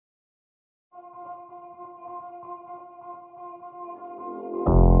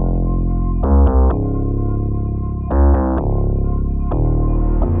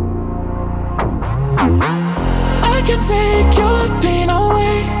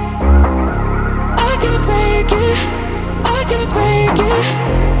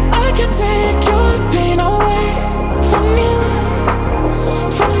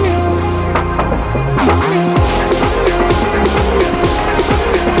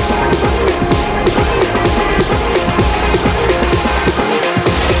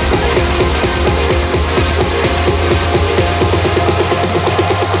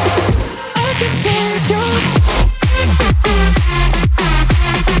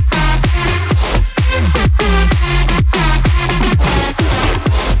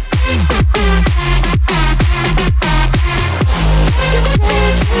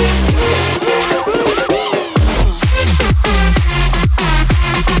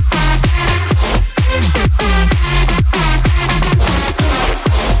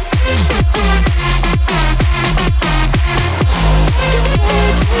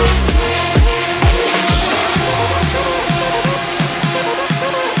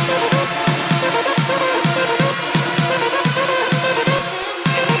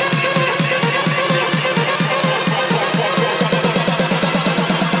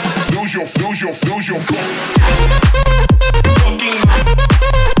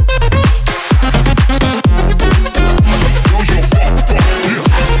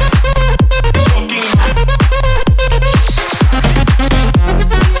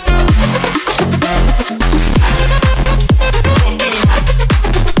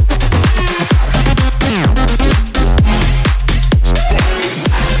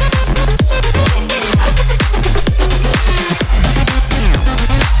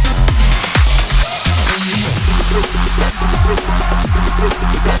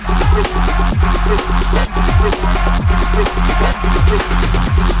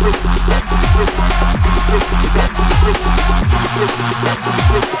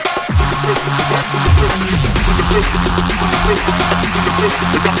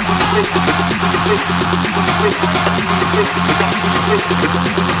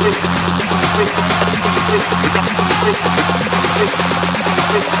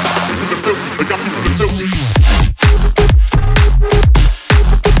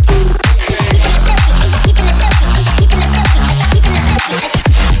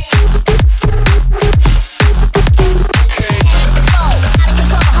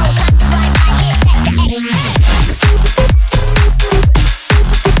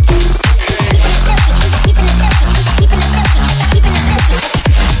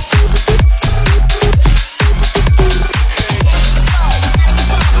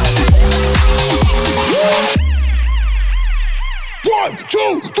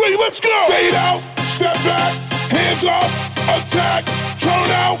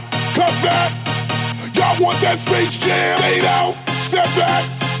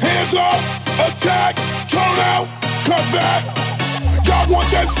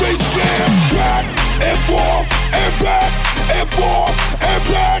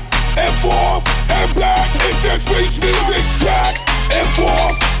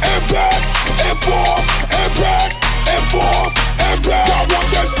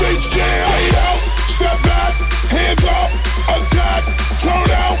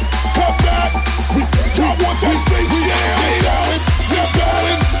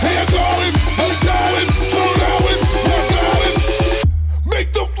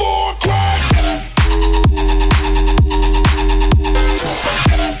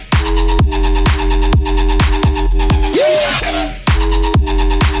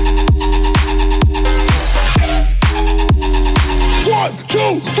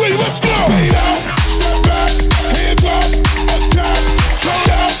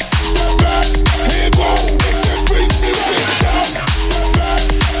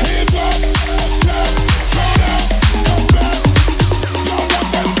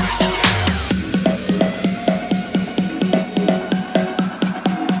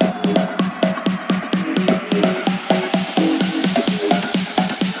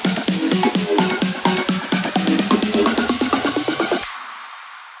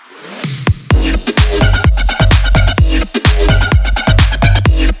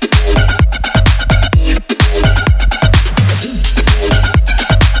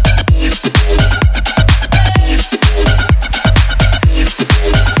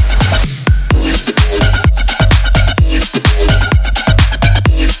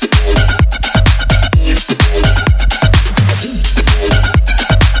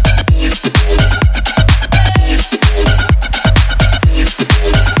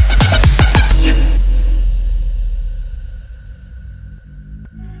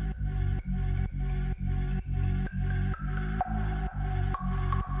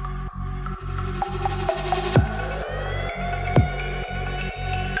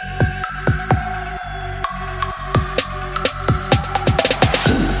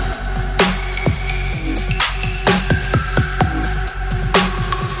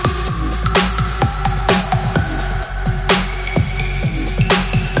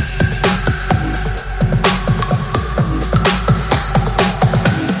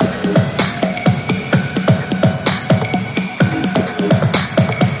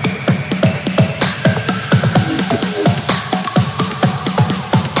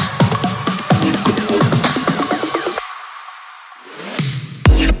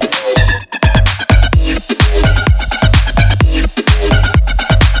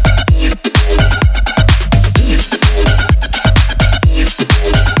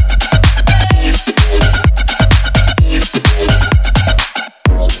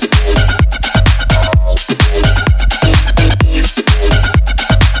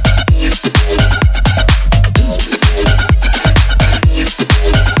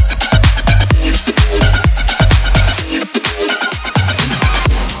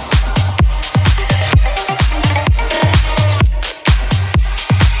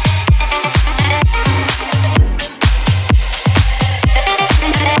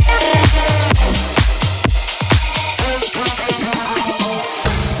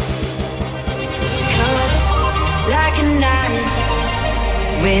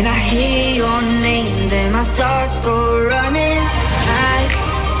When I hear your name, then my thoughts go running. Nights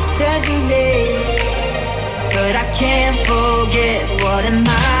turn to days, but I can't forget what am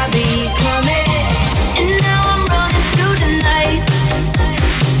I becoming. And now I'm running through the night.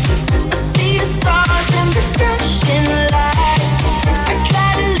 I see the stars and refreshing lights. I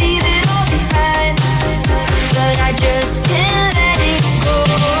try to leave it all behind.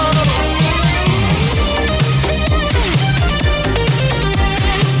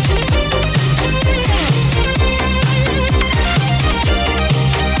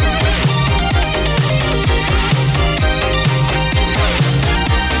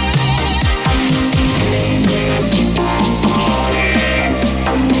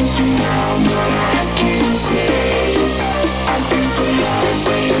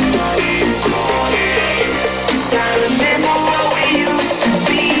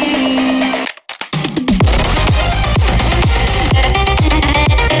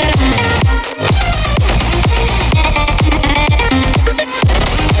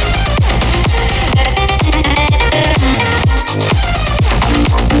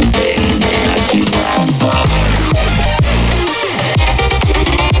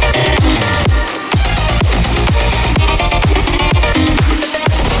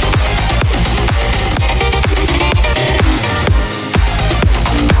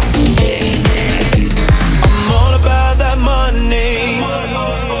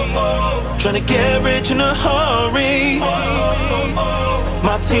 Tryna get rich in a hurry.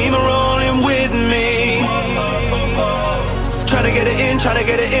 My team are rolling with me. Tryna get it in, tryna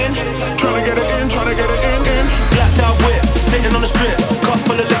get it in. Tryna get it in, tryna get it in. Blacked out whip, sitting on the strip. Cup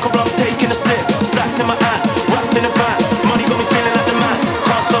full of liquor, I'm taking a sip. Stacks in my hand, wrapped in a bag. Money got me feeling like the man.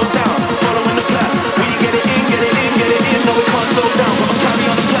 Can't slow down, following the plan. Will you get it in, get it in, get it in? No, we can't slow down, but I'm carry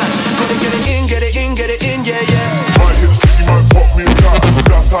on the plan. Gotta get it in, get it in, get it in, yeah, yeah. Might hit the city, might pop me a tap.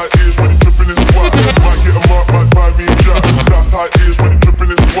 That's how it is when you're dripping in swag. Might get a mark, might buy me a jack. That's how it is when you're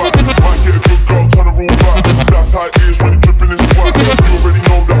dripping in swag. Might get a good girl, turn her all back. That's how it is when you're dripping in swag. You already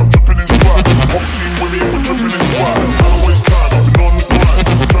know that I'm dripping in swag. Hot team with me, we're dripping in swag. I don't waste time, I've been on the grind.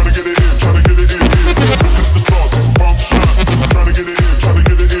 Tryna get it in, tryna get it in. Look at the stars, it's about to shine. Tryna get it in, tryna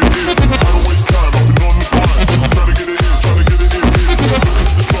get it in. I don't waste time, I've been on the grind. Tryna get it in, tryna get it in. Look at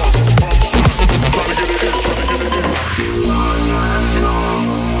the stars, it's about to shine. Tryna get it in, tryna get it in.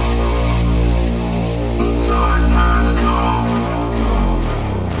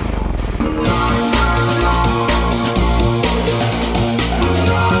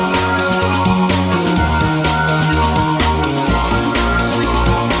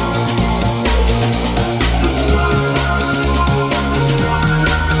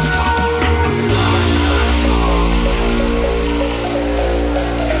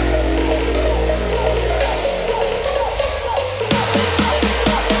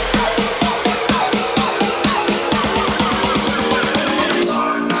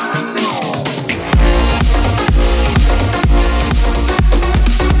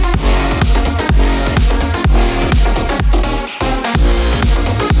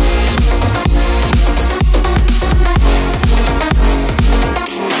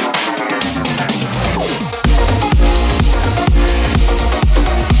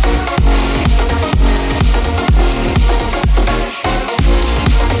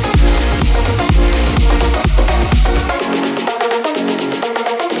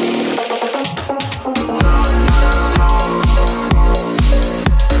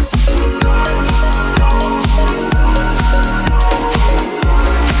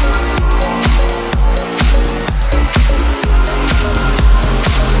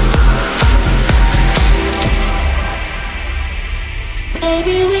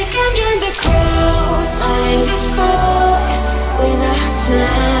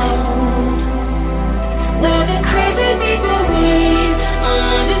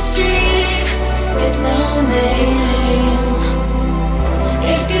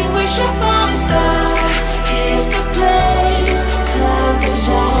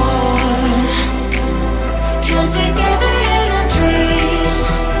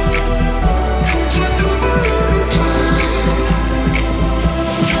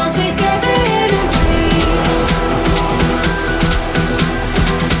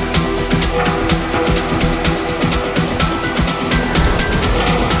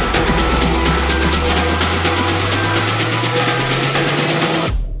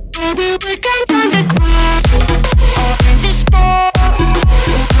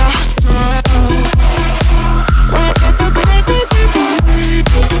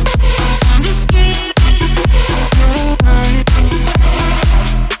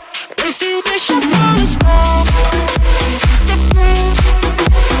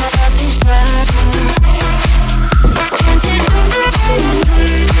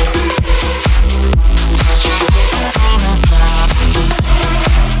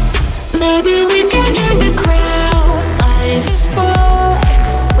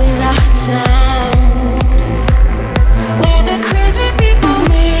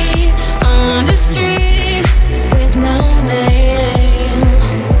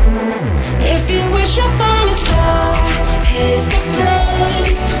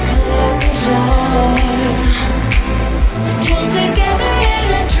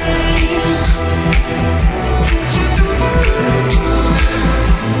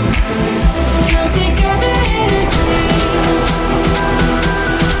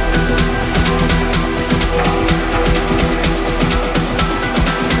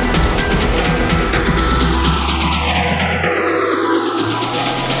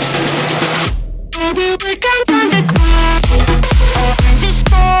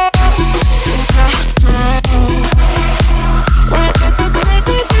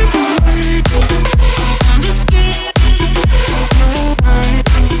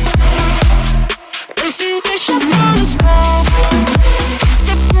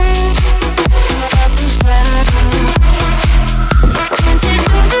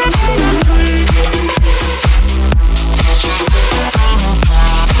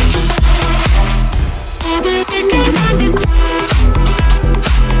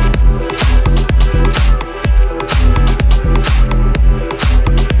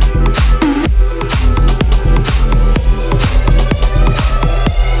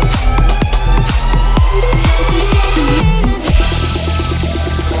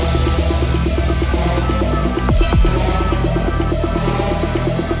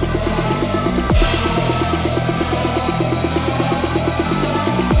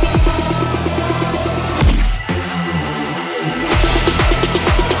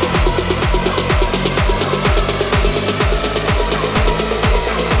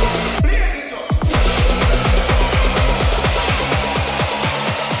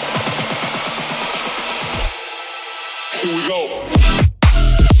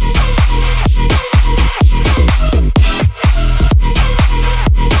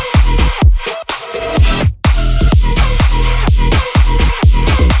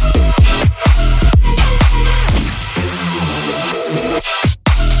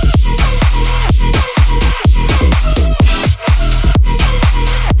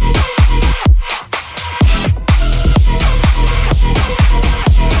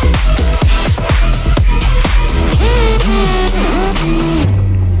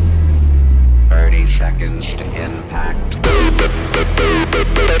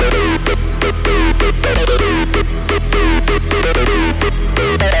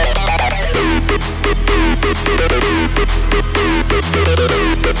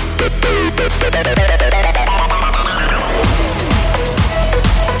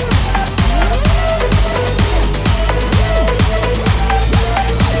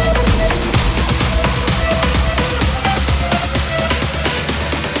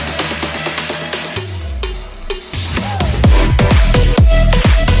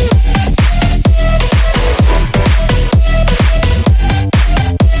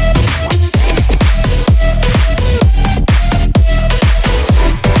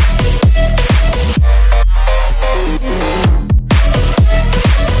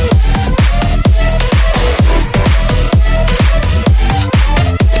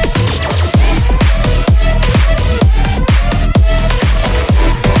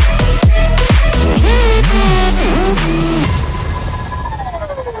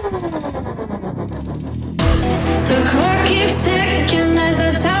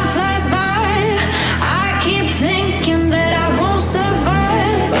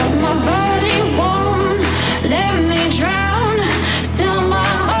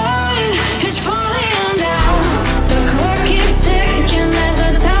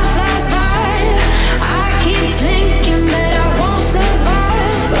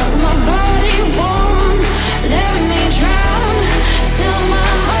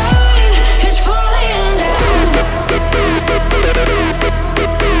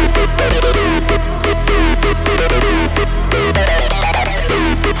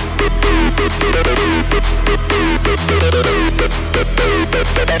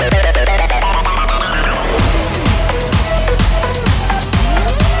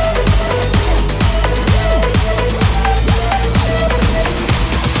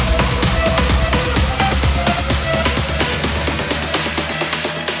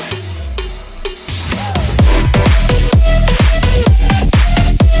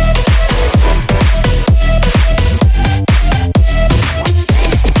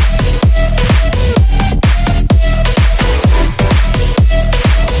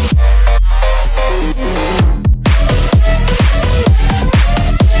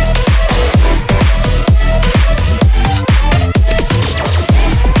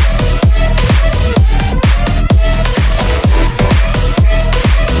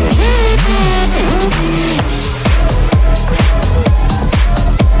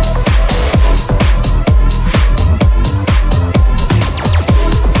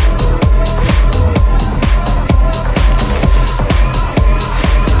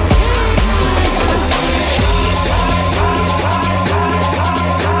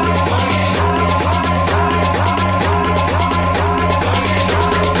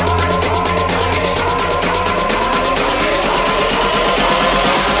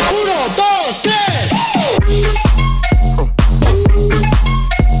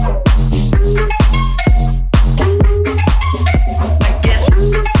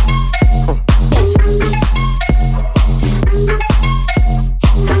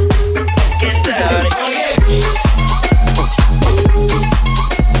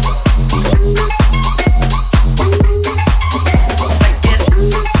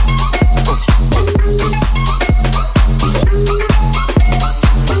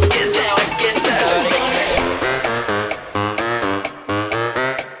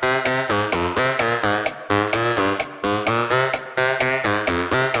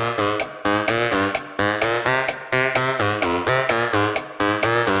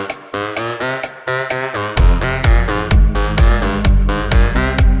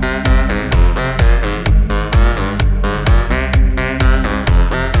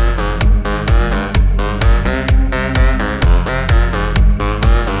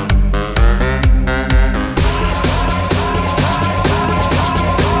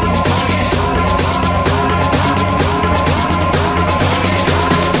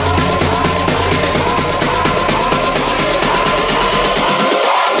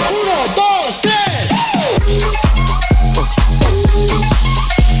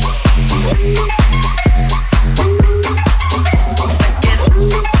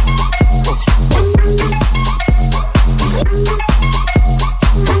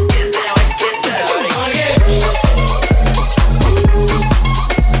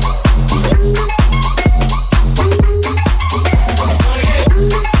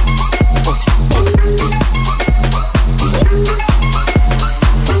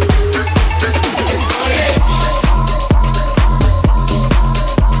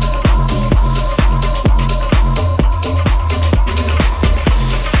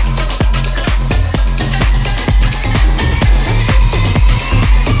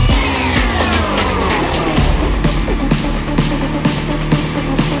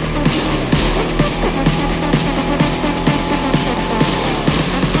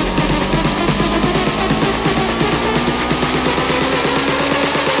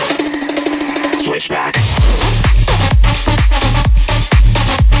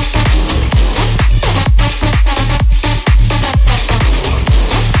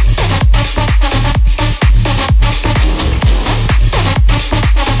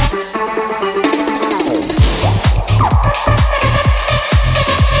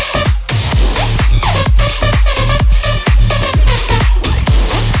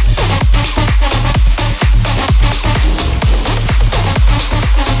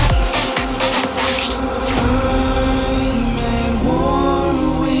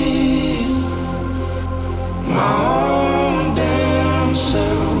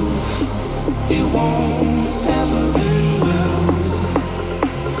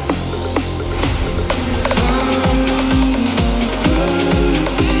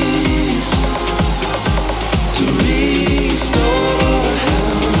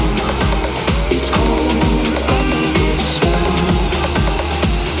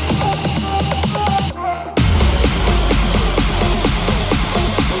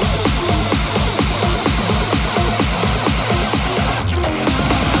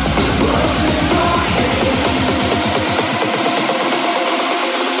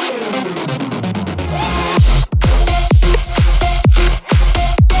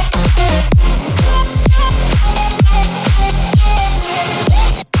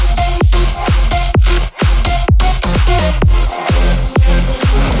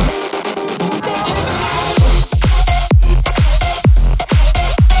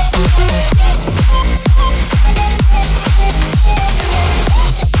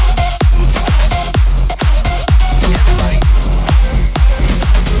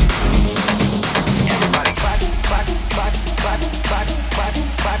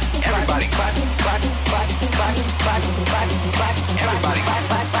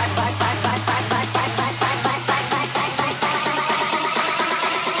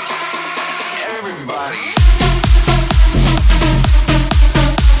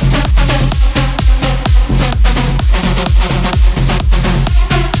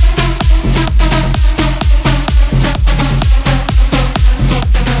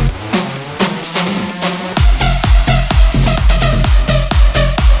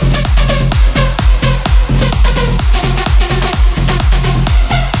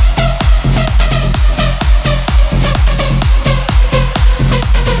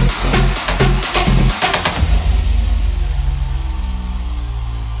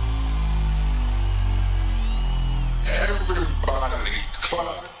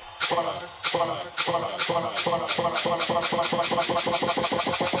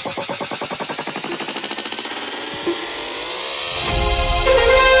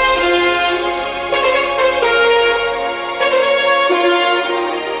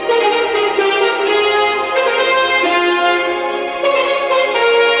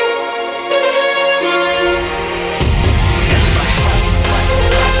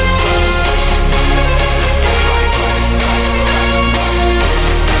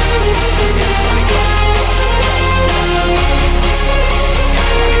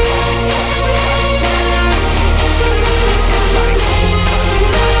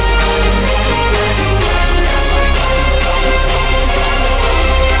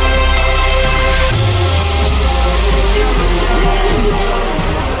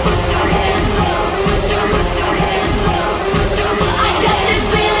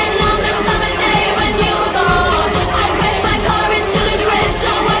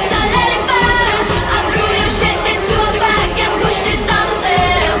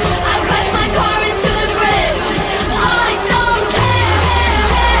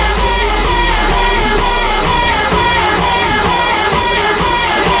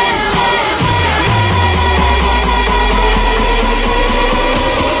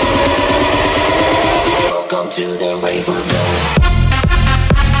 to the rave of love.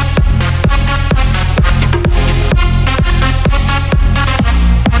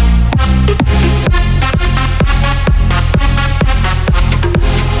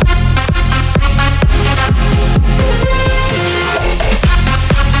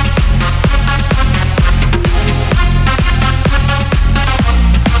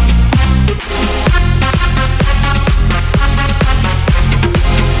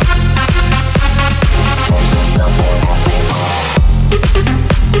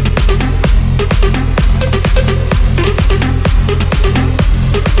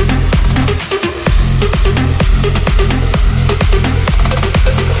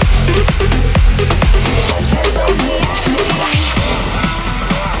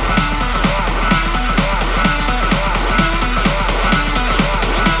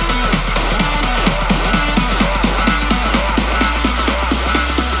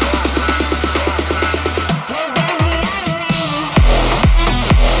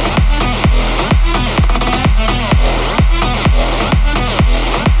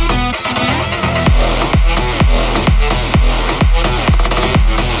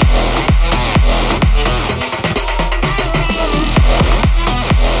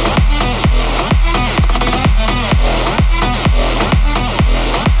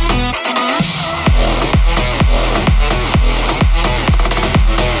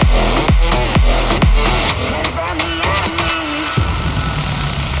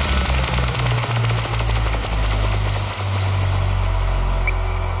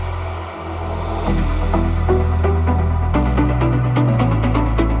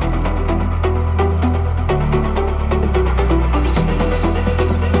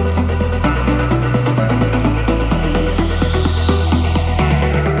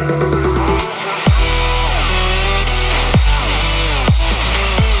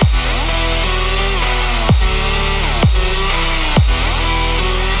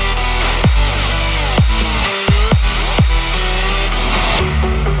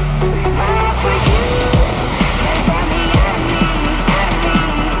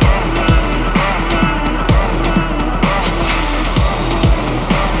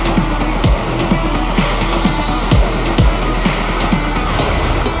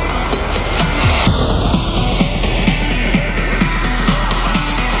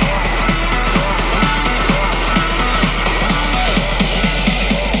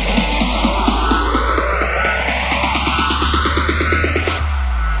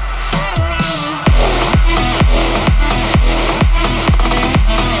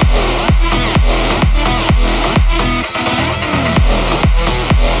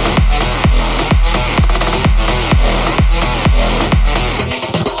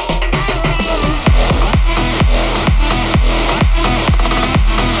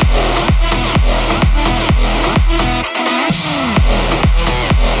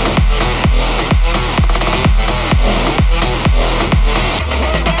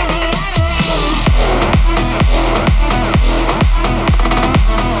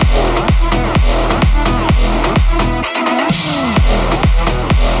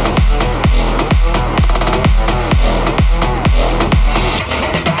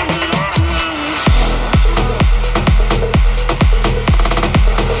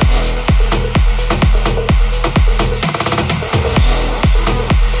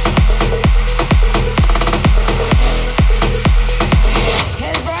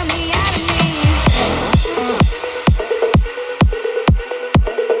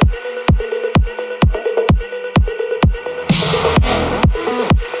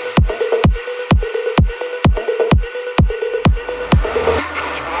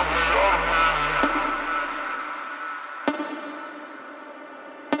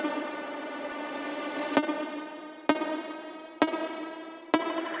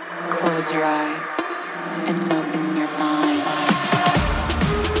 Close your eyes and open your mind.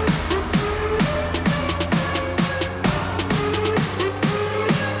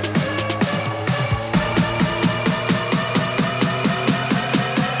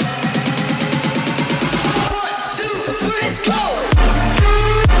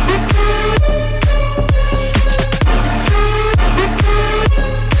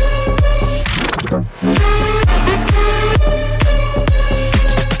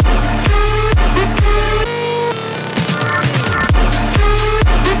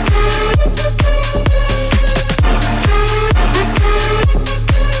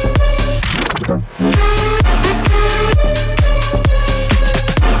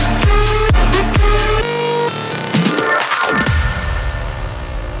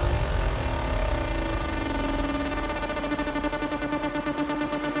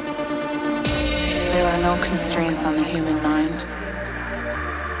 There are no constraints on the human mind,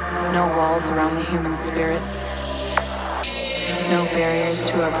 no walls around the human spirit, no barriers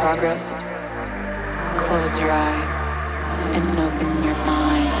to our progress. Close your eyes and open your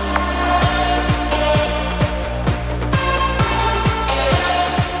mind.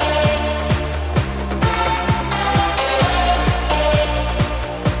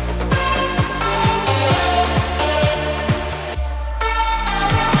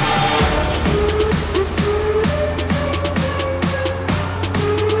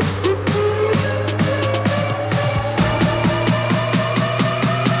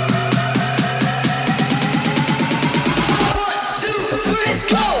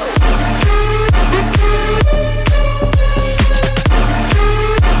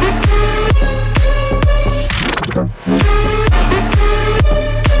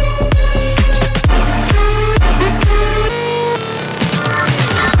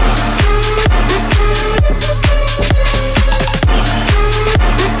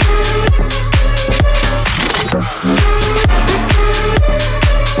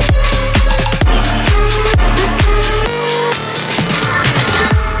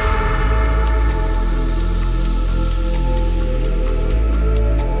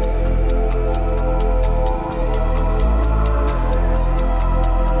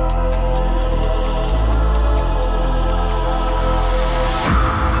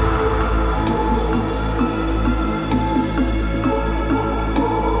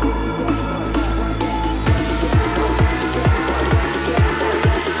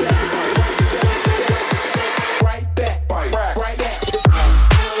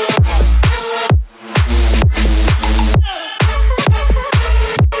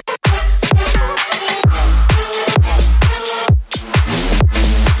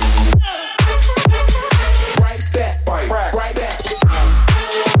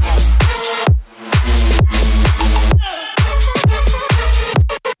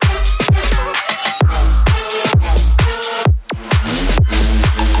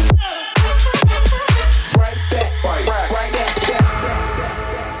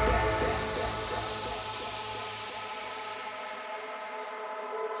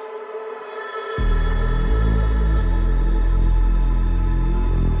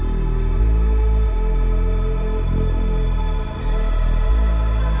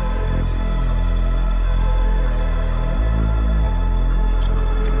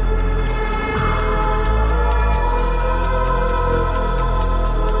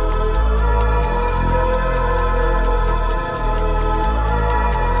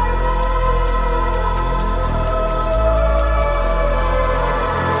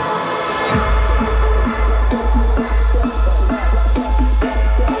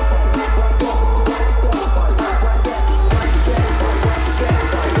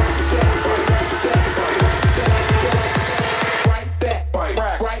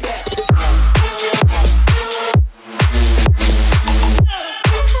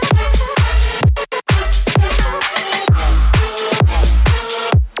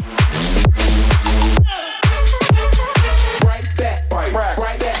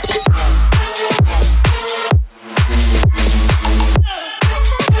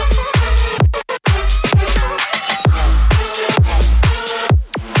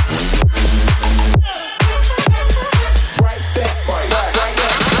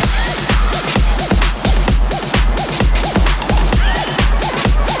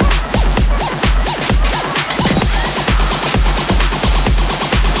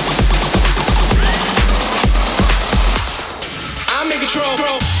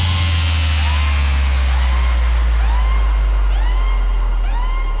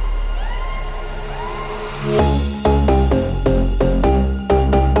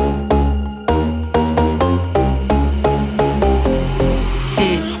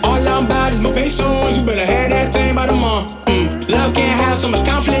 So much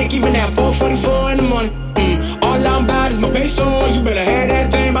conflict, even at 4:44 in the morning. All I'm about is my bass on. You better have that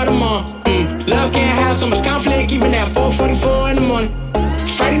thing by tomorrow. Love can't have so much conflict, even at 4:44 in the morning.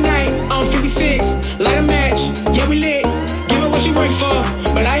 Friday night on 56, light a match, yeah we lit. Give her what she work for,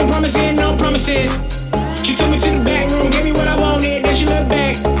 but I ain't promising no promises. She took me to the back room, gave me what I wanted, then she looked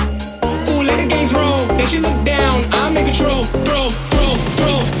back. Ooh, let the games roll, then she looked down. I'm in control, bro, bro,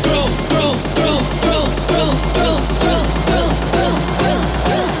 bro, bro, bro, bro, bro, bro, bro, bro, bro, bro, bro.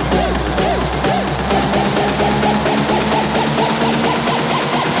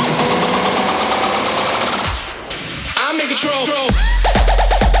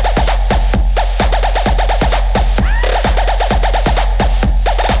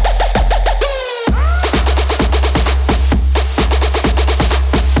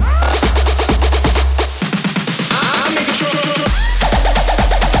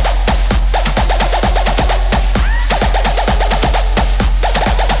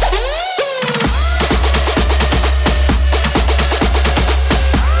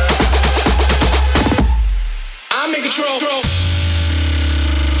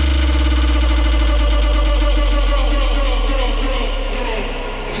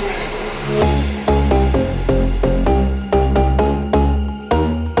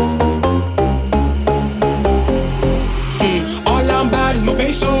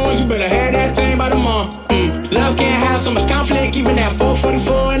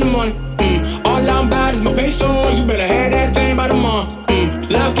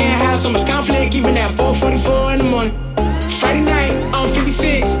 Love can't have so much conflict, even at 4:44 in the morning. Friday night on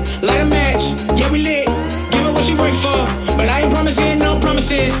 56, light a match, yeah we lit. Give her what she worked for, but I ain't promising no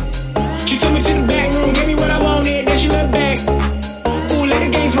promises. She took me to the back room, gave me what I wanted, then she looked back. Ooh, let the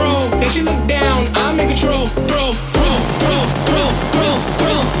games roll, then she looked down, I'm in control.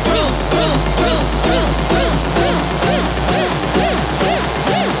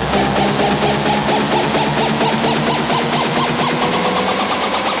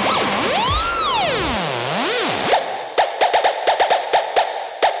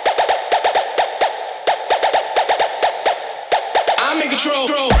 I'm in control.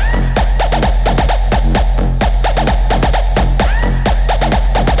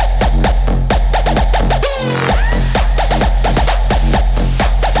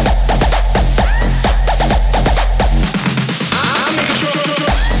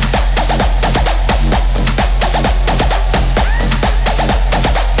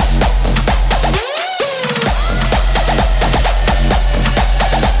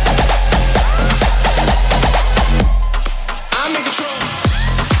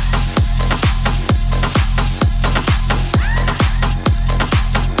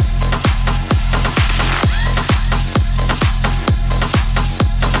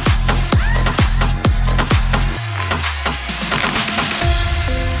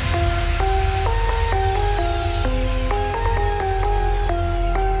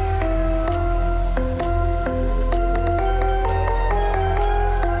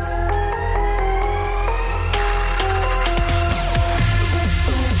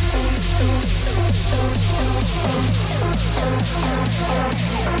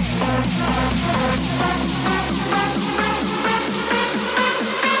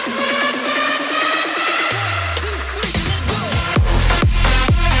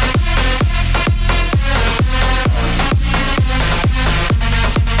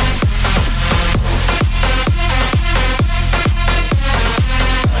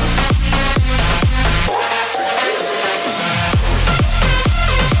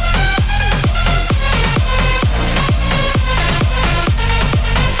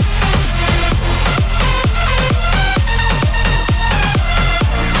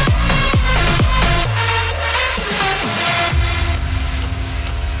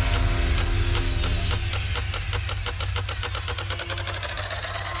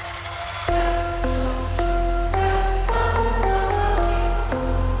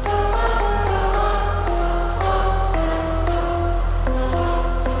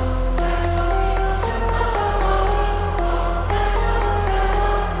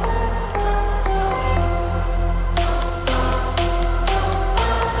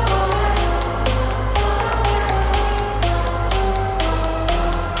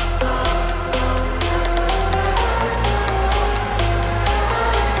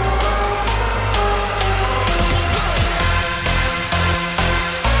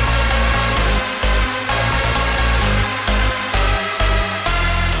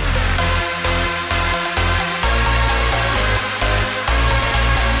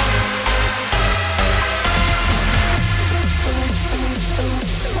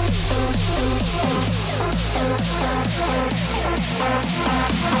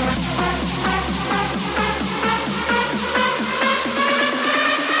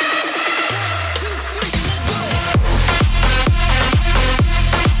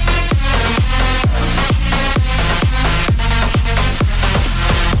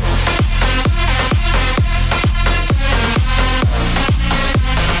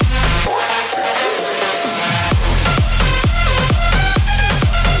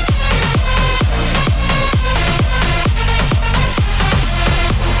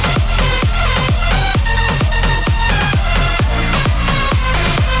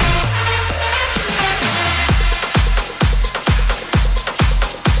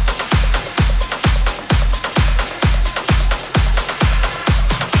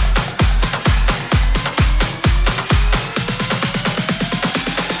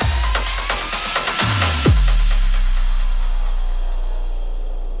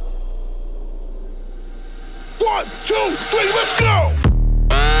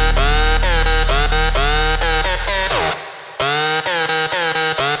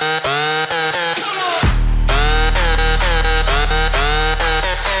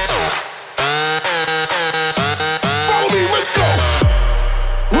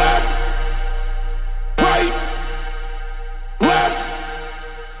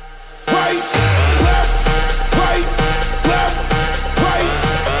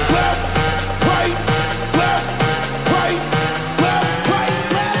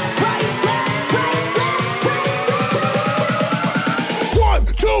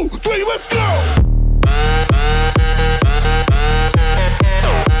 2, 3, let's go!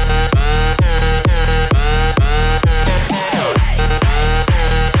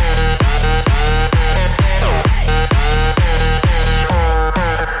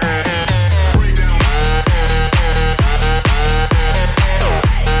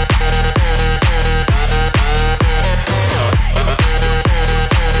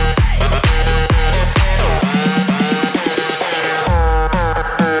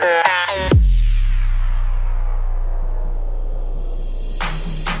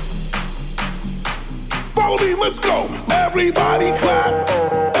 Let's go. Everybody clap.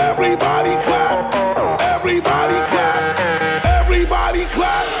 Everybody clap. Everybody clap. Everybody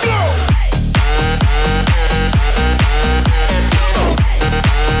clap. Go.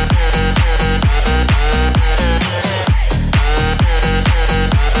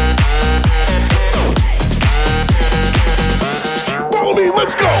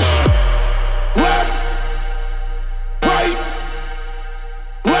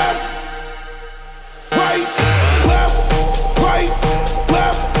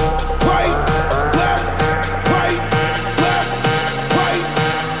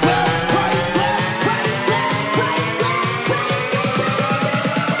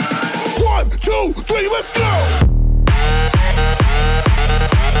 2, 3, let's go!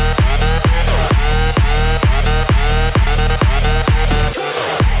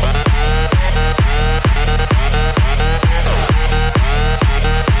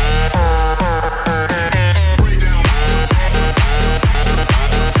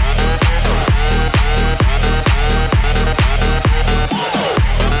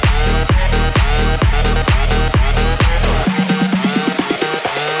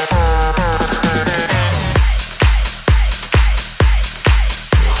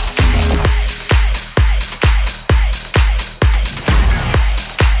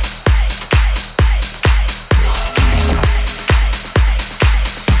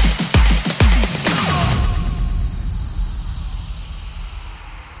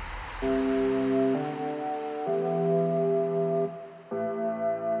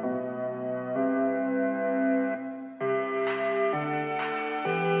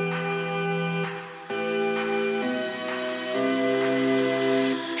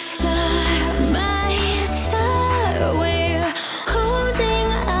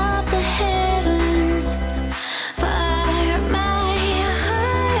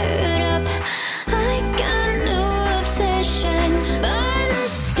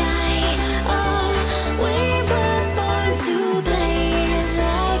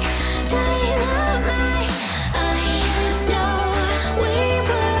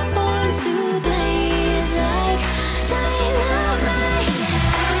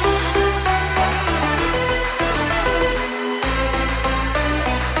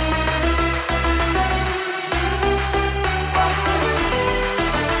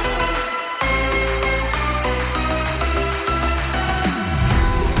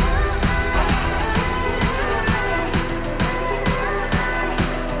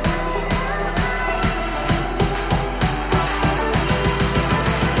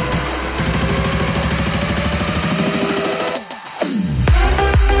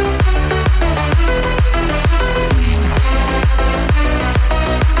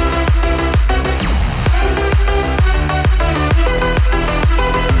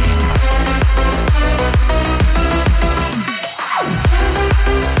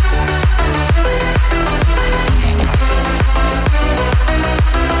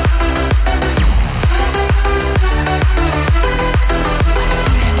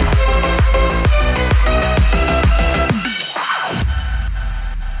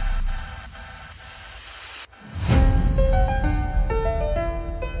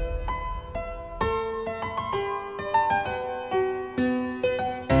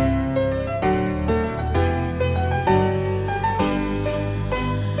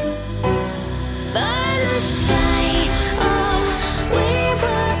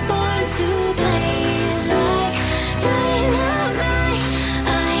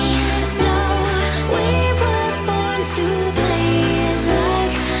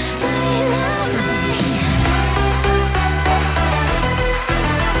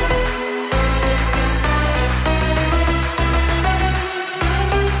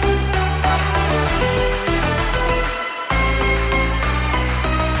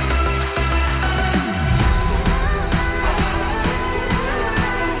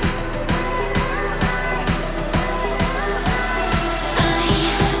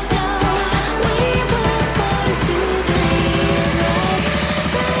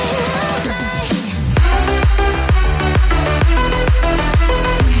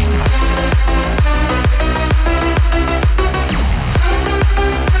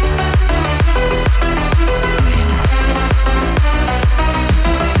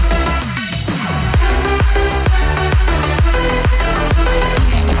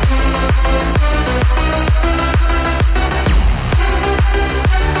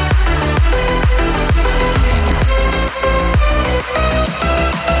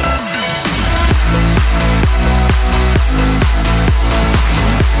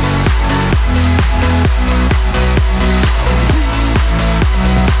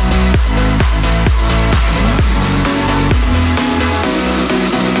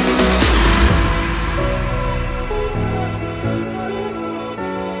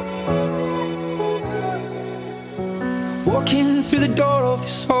 Walking through the door of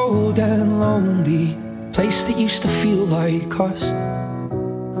this old and lonely place that used to feel like us.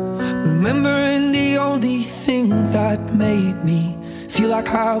 Remembering the only thing that made me feel like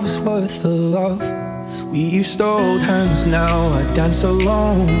I was worth the love. We used to hold hands, now I dance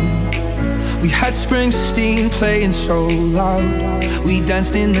alone. We had Springsteen playing so loud. We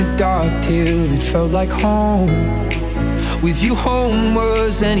danced in the dark till it felt like home. With you home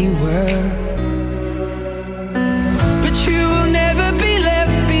was anywhere. But you will never be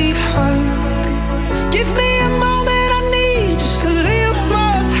left behind. Give me a moment, I need just a little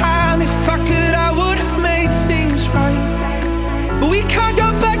more time. If I could, I would have made things right. But we can't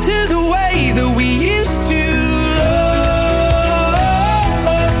go back to the way that we used to love.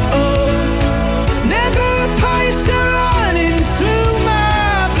 Never apart, you're still running through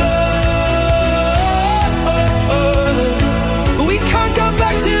my blood. But we can't go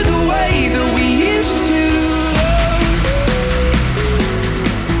back to the way that we used to.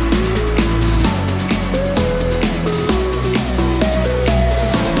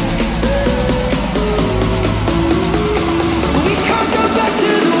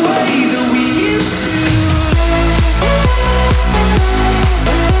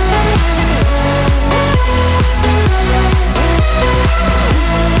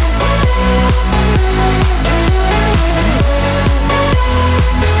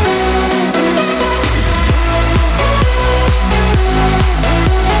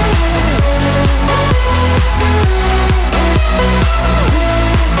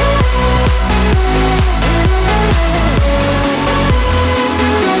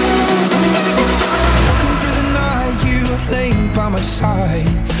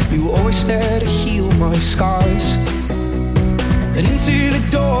 You were always there to heal my scars. And into the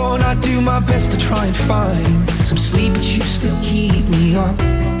dawn I do my best to try and find some sleep, but you still keep me up.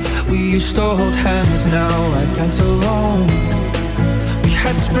 We used to hold hands, now I dance alone. We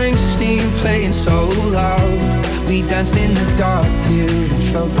had Springsteen playing so loud. We danced in the dark till it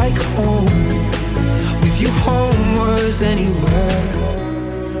felt like home. With you home was anywhere.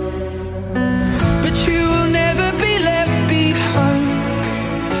 But you will never be left behind.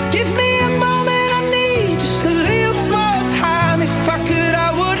 Give me a moment, I need just a little more time. If I could,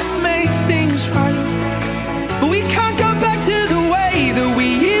 I would have made things right. But we can't go back to the way that we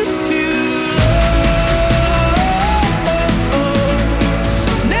used to love.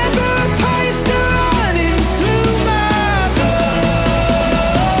 Never apart, you're still running through my blood.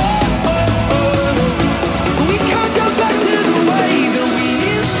 But we can't go back to the way that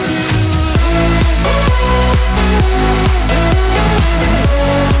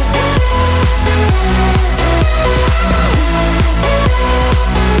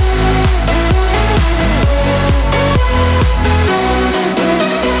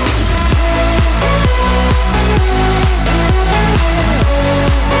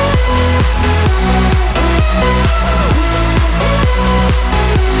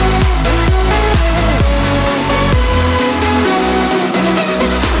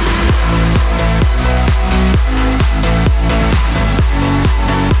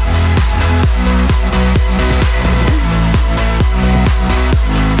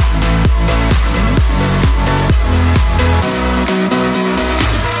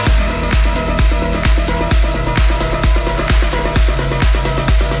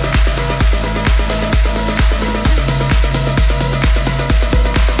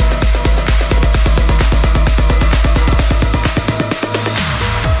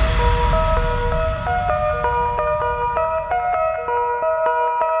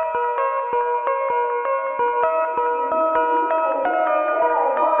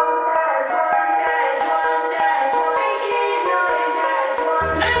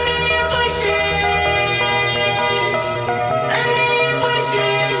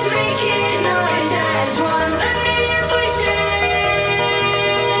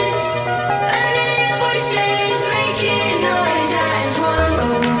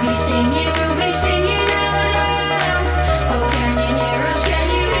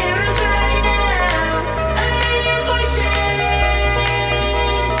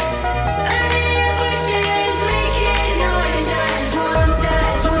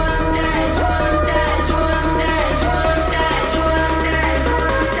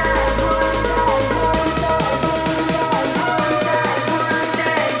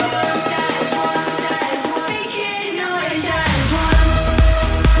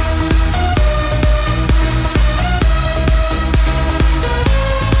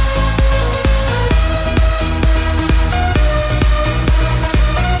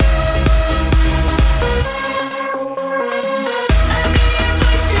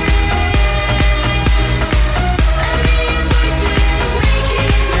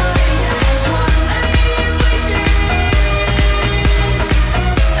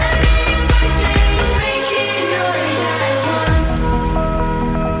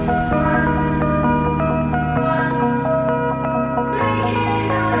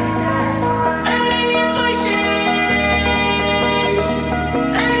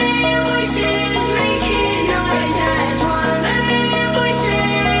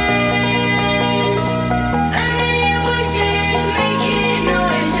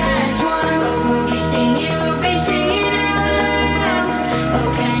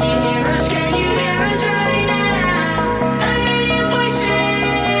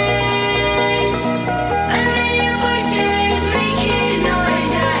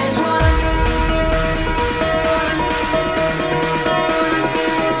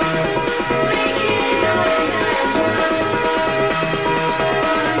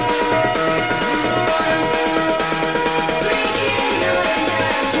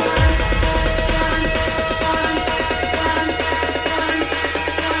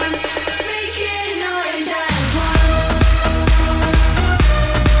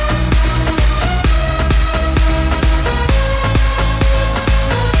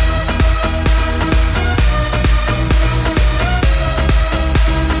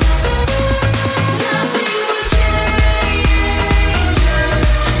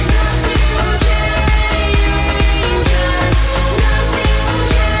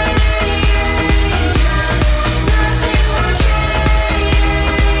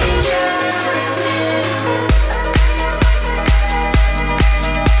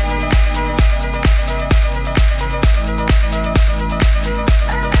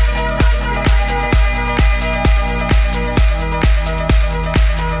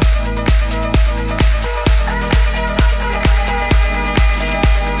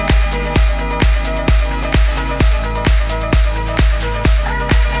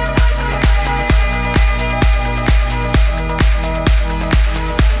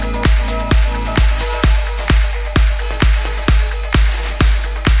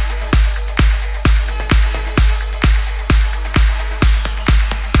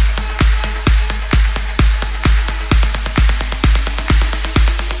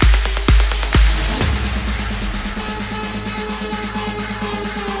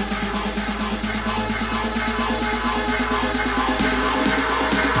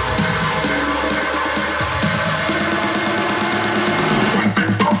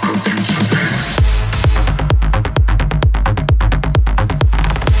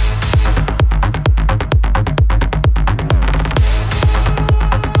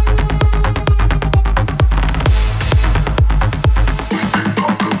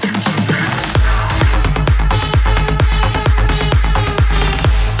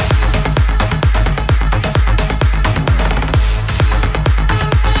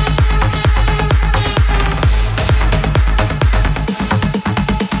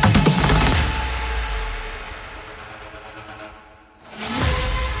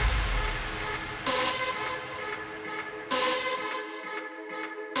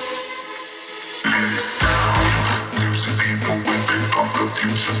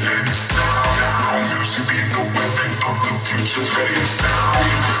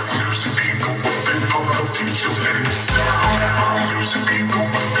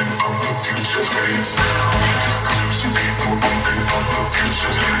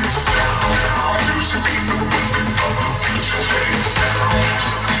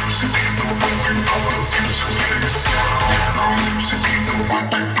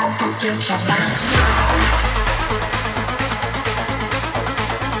Future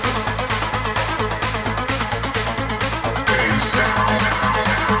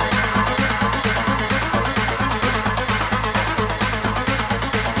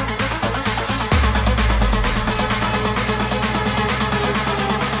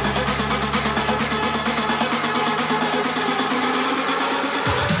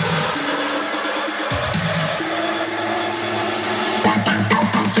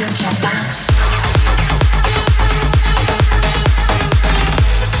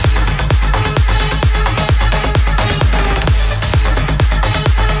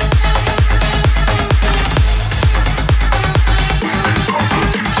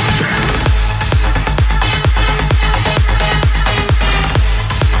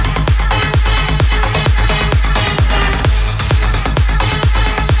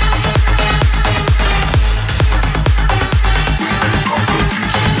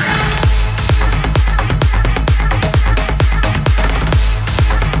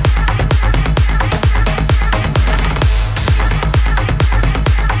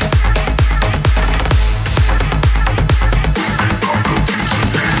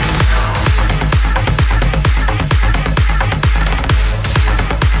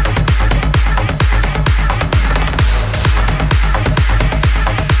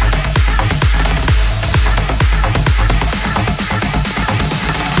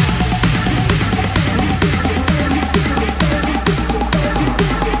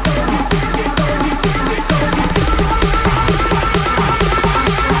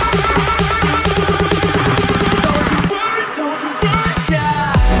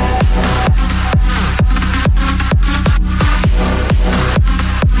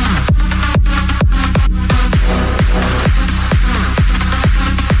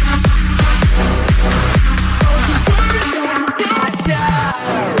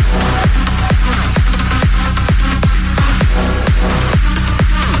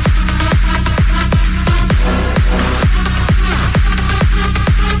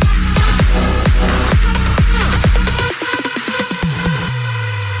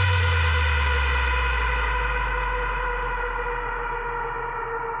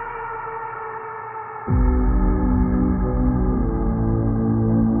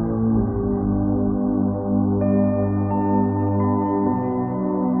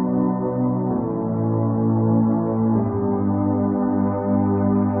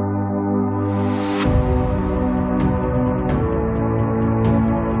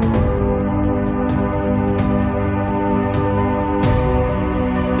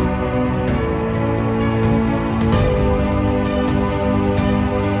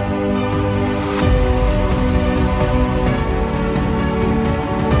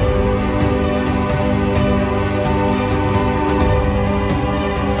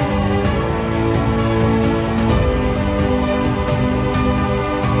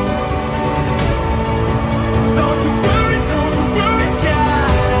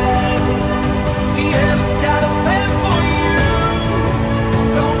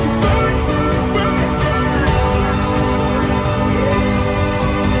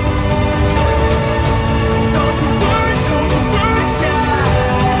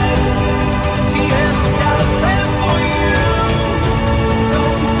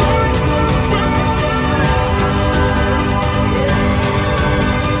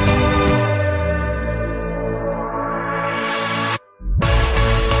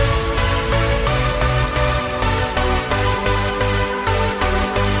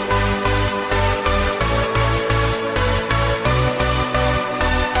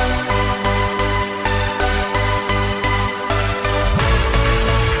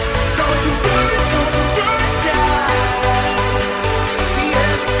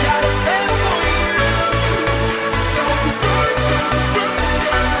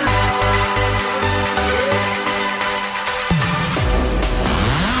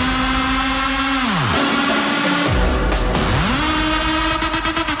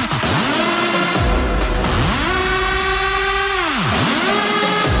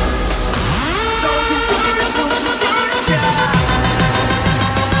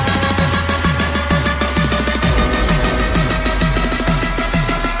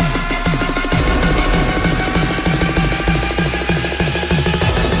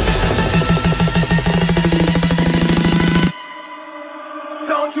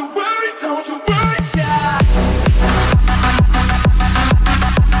don't you worry, child.